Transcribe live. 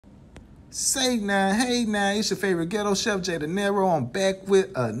Say now, hey now, it's your favorite ghetto chef, Jay De Niro. I'm back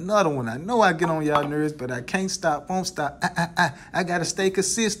with another one. I know I get on y'all nerves, but I can't stop, won't stop. I gotta stay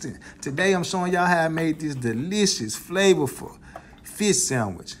consistent. Today I'm showing y'all how I made this delicious, flavorful fish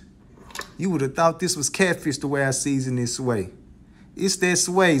sandwich. You would have thought this was catfish the way I season this way. It's that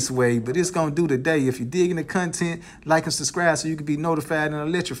sway, but it's gonna do today. If you're digging the content, like and subscribe so you can be notified and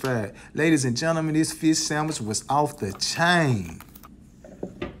electrified. Ladies and gentlemen, this fish sandwich was off the chain.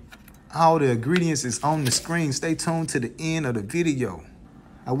 All the ingredients is on the screen. Stay tuned to the end of the video.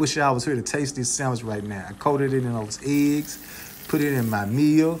 I wish y'all was here to taste this sandwich right now. I coated it in those eggs, put it in my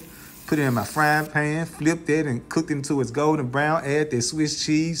meal, put it in my frying pan, flipped it and cooked it until it's golden brown. Add that Swiss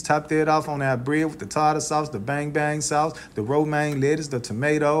cheese, top that off on our bread with the tartar sauce, the bang bang sauce, the romaine lettuce, the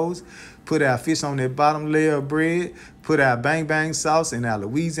tomatoes. Put our fish on that bottom layer of bread. Put our bang bang sauce and our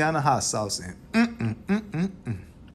Louisiana hot sauce in.